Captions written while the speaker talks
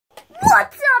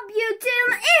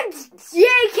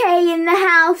JK in the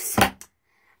house.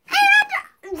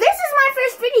 And this is my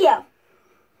first video.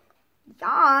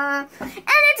 Yeah.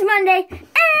 And it's Monday. And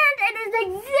it is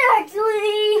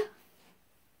exactly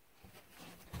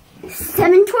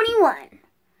 7:21.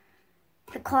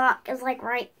 The clock is like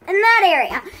right in that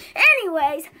area.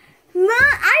 Anyways,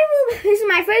 this is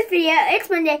my first video. It's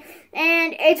Monday.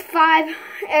 And it's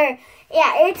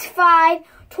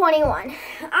 5:21.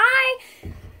 I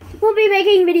will be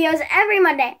making videos every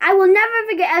Monday. I will never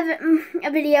forget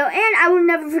a video, and I will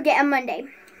never forget a Monday.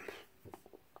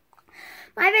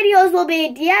 My videos will be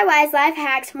DIYs, life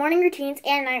hacks, morning routines,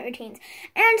 and night routines,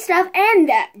 and stuff, and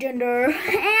that gender.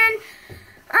 And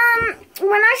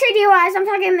when I say DIYs, I'm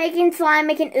talking making slime,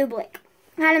 making oobleck,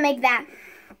 how to make that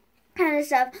kind of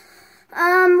stuff.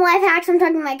 Life hacks, I'm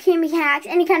talking like Kimmy hacks,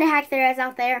 any kind of hack there is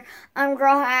out there.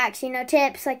 Girl hacks,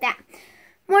 tips like that.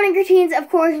 Morning routines, of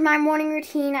course, my morning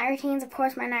routine. Night routines, of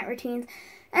course, my night routines.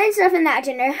 And stuff in that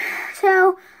gender.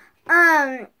 So,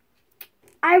 I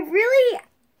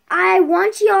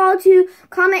want y'all to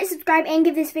comment, subscribe, and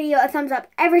give this video a thumbs up.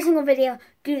 Every single video,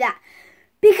 do that.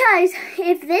 Because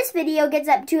if this video gets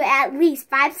up to at least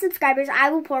 5 subscribers, I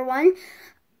will pour one.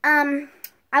 I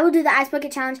will do the ice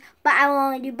bucket challenge, but I will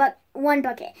only do one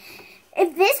bucket.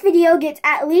 If this video gets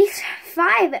at least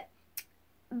 5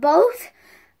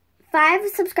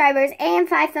 subscribers and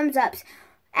 5 thumbs ups,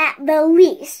 at the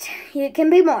least, it can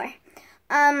be more,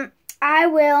 I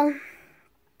will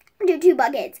do 2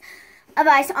 buckets of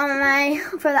ice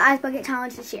for the ice bucket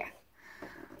challenge this year.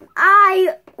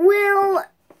 I will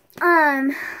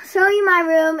show you my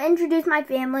room, introduce my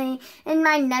family in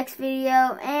my next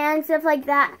video and stuff like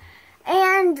that.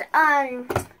 And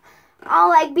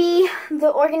I'll be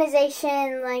the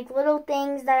organization, little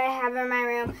things that I have in my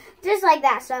room, just like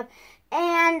that stuff.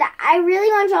 And I really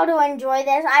want y'all to enjoy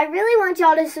this. I really want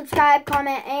y'all to subscribe,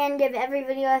 comment, and give every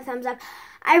video a thumbs up.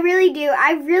 I really do.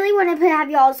 I really want to have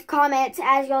y'all's comments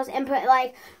as y'all's input,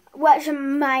 what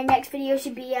my next video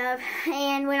should be of,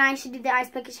 and when I should do the ice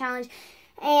bucket challenge,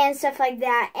 and stuff like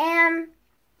that. And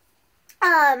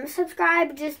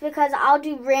subscribe just because I'll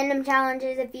do random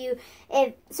challenges if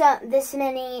this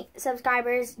many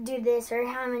subscribers do this, or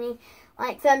how many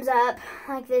thumbs up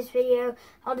this video.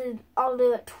 I'll do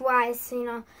it twice,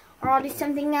 or I'll do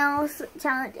something else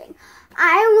challenging.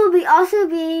 I will also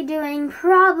be doing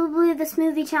probably the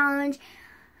smoothie challenge,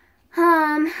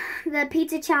 the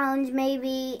pizza challenge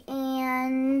maybe,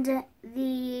 and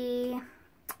the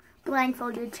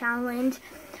blindfolded challenge,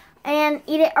 and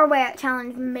eat it or wear it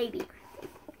challenge maybe.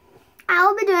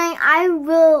 I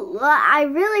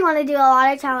really want to do a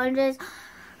lot of challenges.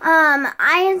 I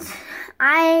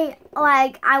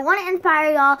want to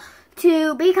inspire y'all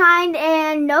to be kind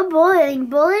and no bullying.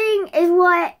 Bullying is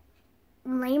what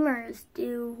lamers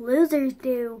do, losers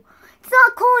do. It's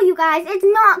not cool, you guys. It's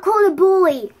not cool to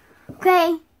bully,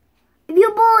 okay? If you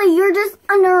bully, you're just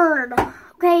a nerd,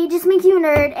 okay? It just makes you a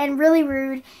nerd and really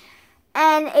rude,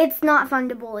 and it's not fun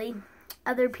to bully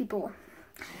other people.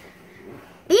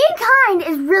 Being kind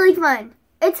is really fun.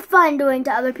 It's fun doing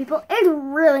to other people. It's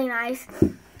really nice.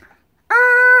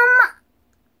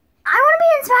 I want to be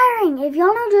inspiring. If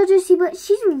y'all know Jojo,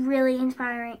 she's really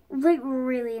inspiring.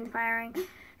 Really inspiring.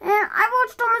 And I've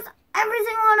watched almost every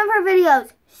single one of her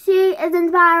videos. She is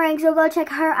inspiring, so go check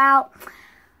her out.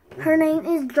 Her name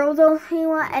is Jojo,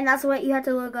 and that's what you have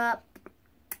to look up.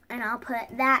 And I'll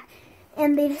put that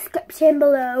in the description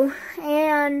below.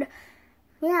 And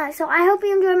yeah, so I hope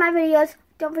you enjoyed my videos.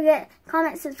 Don't forget,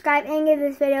 comment, subscribe, and give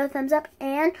this video a thumbs up.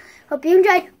 And hope you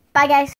enjoyed. Bye, guys.